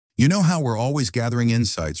You know how we're always gathering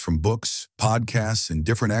insights from books, podcasts, and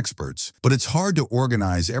different experts, but it's hard to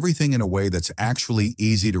organize everything in a way that's actually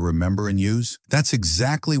easy to remember and use? That's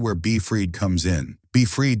exactly where BeFreed comes in.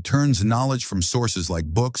 BeFreed turns knowledge from sources like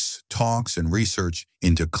books, talks, and research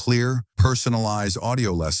into clear, personalized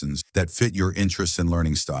audio lessons that fit your interests and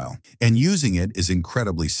learning style. And using it is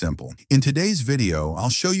incredibly simple. In today's video, I'll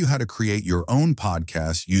show you how to create your own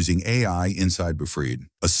podcast using AI inside BeFreed.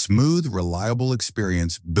 A smooth, reliable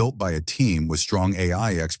experience built by a team with strong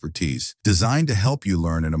AI expertise, designed to help you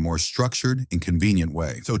learn in a more structured and convenient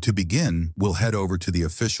way. So to begin, we'll head over to the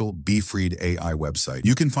official BeFreed AI website.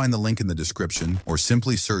 You can find the link in the description or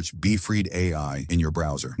simply search BeFreed AI in your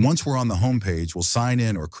browser. Once we're on the homepage, we'll sign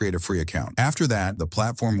in or create a free account. After that, the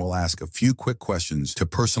platform will ask a few quick questions to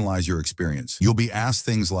personalize your experience. You'll be asked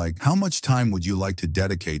things like, how much time would you like to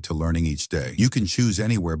dedicate to learning each day? You can choose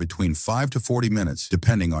anywhere between 5 to 40 minutes,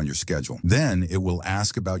 depending on your schedule. Then it will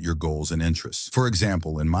ask about your goals and interests. For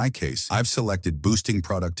example, in my case, I've selected boosting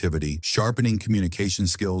productivity, sharpening communication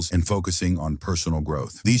skills, and focusing on personal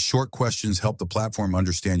growth. These short questions help the platform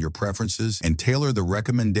understand your preferences and tailor the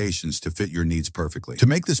recommendations to fit your needs perfectly. To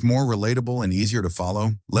make this more relatable and easier to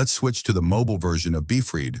follow, let's switch to the mobile version of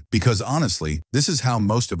BeFreed, because honestly, this is how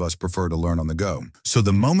most of us prefer to learn on the go. So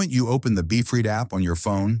the moment you open the BeFreed app on your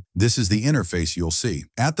phone, this is the interface you'll see.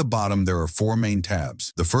 At the bottom, there are 4 main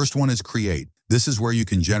tabs. The first one is Create. This is where you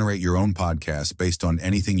can generate your own podcast based on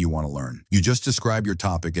anything you want to learn. You just describe your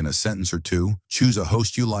topic in a sentence or two, choose a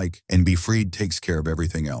host you like, and BeFreed takes care of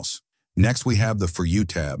everything else. Next, we have the For You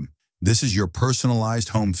tab. This is your personalized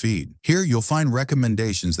home feed. Here, you'll find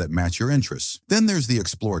recommendations that match your interests. Then there's the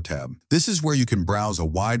Explore tab. This is where you can browse a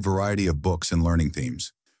wide variety of books and learning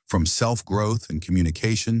themes, from self-growth and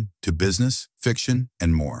communication to business, fiction,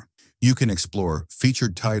 and more. You can explore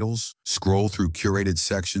featured titles, scroll through curated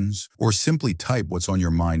sections, or simply type what's on your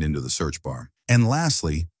mind into the search bar. And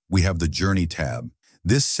lastly, we have the Journey tab.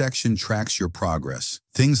 This section tracks your progress,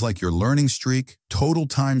 things like your learning streak, total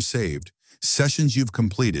time saved, sessions you've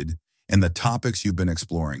completed, and the topics you've been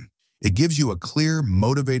exploring. It gives you a clear,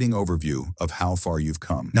 motivating overview of how far you've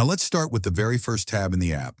come. Now let's start with the very first tab in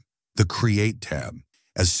the app, the Create tab.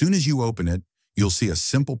 As soon as you open it, you'll see a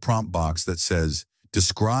simple prompt box that says,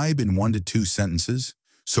 describe in 1 to 2 sentences.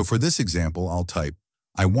 So for this example, I'll type,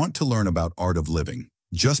 I want to learn about art of living.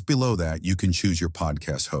 Just below that, you can choose your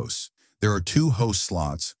podcast hosts. There are 2 host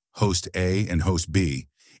slots, host A and host B,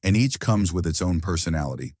 and each comes with its own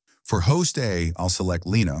personality. For host A, I'll select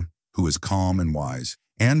Lena, who is calm and wise.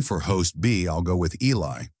 And for host B, I'll go with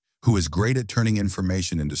Eli, who is great at turning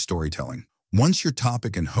information into storytelling. Once your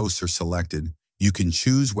topic and hosts are selected, you can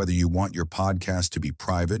choose whether you want your podcast to be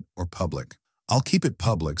private or public. I'll keep it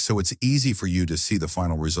public so it's easy for you to see the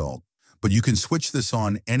final result, but you can switch this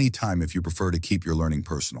on anytime if you prefer to keep your learning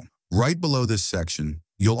personal. Right below this section,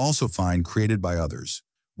 you'll also find Created by Others,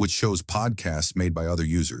 which shows podcasts made by other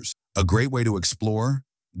users. A great way to explore,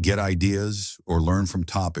 get ideas, or learn from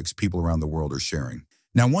topics people around the world are sharing.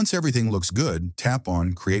 Now, once everything looks good, tap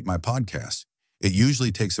on Create My Podcast. It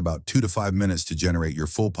usually takes about 2 to 5 minutes to generate your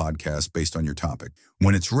full podcast based on your topic.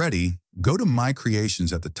 When it's ready, go to My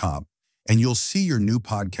Creations at the top, and you'll see your new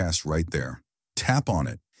podcast right there. Tap on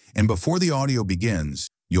it, and before the audio begins,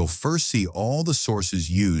 you'll first see all the sources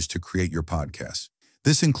used to create your podcast.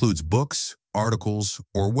 This includes books, articles,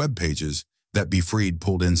 or web pages that BeFreed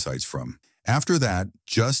pulled insights from. After that,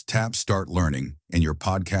 just tap Start Learning, and your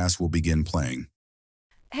podcast will begin playing.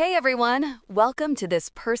 Hey everyone, welcome to this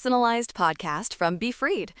personalized podcast from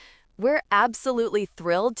BeFreed. We're absolutely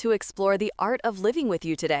thrilled to explore the art of living with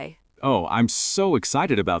you today. Oh, I'm so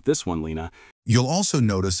excited about this one, Lena. You'll also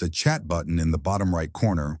notice a chat button in the bottom right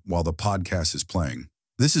corner while the podcast is playing.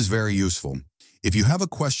 This is very useful. If you have a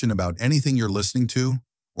question about anything you're listening to,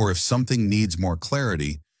 or if something needs more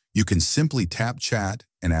clarity, you can simply tap chat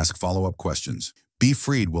and ask follow-up questions.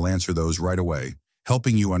 BeFreed will answer those right away,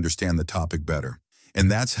 helping you understand the topic better. And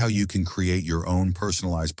that's how you can create your own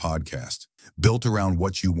personalized podcast, built around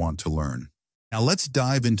what you want to learn. Now let's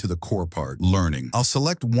dive into the core part, learning. I'll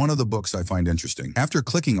select one of the books I find interesting. After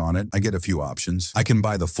clicking on it, I get a few options. I can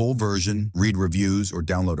buy the full version, read reviews, or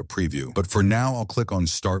download a preview. But for now, I'll click on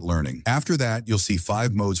Start Learning. After that, you'll see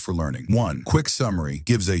 5 modes for learning. 1. Quick summary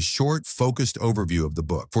gives a short, focused overview of the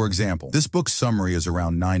book. For example, this book's summary is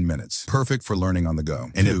around 9 minutes, perfect for learning on the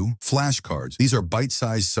go. And 2. Flashcards. These are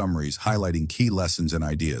bite-sized summaries highlighting key lessons and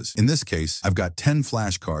ideas. In this case, I've got 10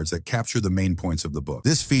 flashcards that capture the main points of the book.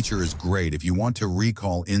 This feature is great if you want to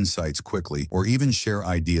recall insights quickly or even share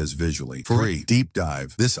ideas visually. 3. Deep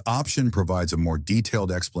dive. This option provides a more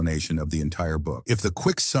detailed explanation of the entire book. If the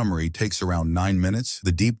quick summary takes around 9 minutes,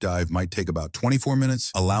 the deep dive might take about 24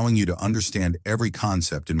 minutes, allowing you to understand every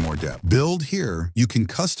concept in more depth. Build here, you can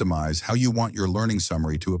customize how you want your learning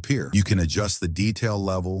summary to appear. You can adjust the detail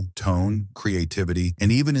level, tone, creativity,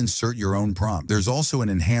 and even insert your own prompt. There's also an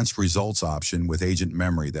enhanced results option with agent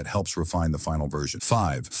memory that helps refine the final version.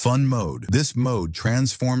 5. Fun mode. This mode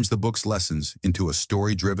transforms the book's lessons into a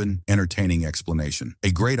story-driven, entertaining explanation.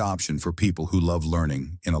 A great option for people who love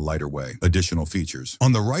learning in a lighter way. Additional features.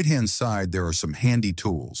 On the right-hand side, there are some handy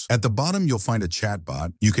tools. At the bottom, you'll find a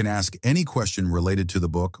chatbot. You can ask any question related to the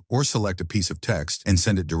book or select a piece of text and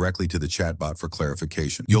send it directly to the chatbot for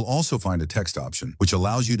clarification. You'll also find a text option, which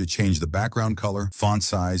allows you to change the background color, font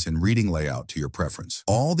size, and reading layout to your preference.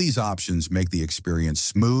 All these options make the experience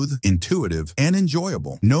smooth, intuitive, and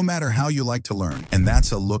enjoyable, no matter how you like to learn. And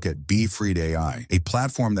that's a look at BeFreed AI, a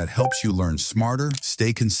platform that helps you learn smarter,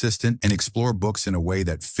 stay consistent, and explore books in a way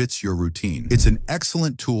that fits your routine. It's an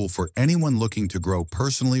excellent tool for anyone looking to grow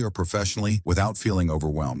personally or professionally without feeling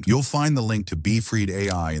overwhelmed. You'll find the link to BeFreed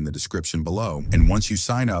AI in the description below, and once you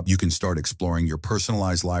sign up, you can start exploring your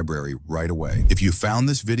personalized library right away. If you found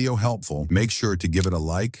this video helpful, make sure to give it a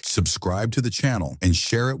like, subscribe to the channel, and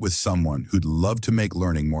share it with someone who'd love to make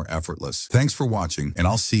learning more effortless. Thanks for watching, and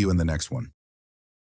I'll see you in the next one.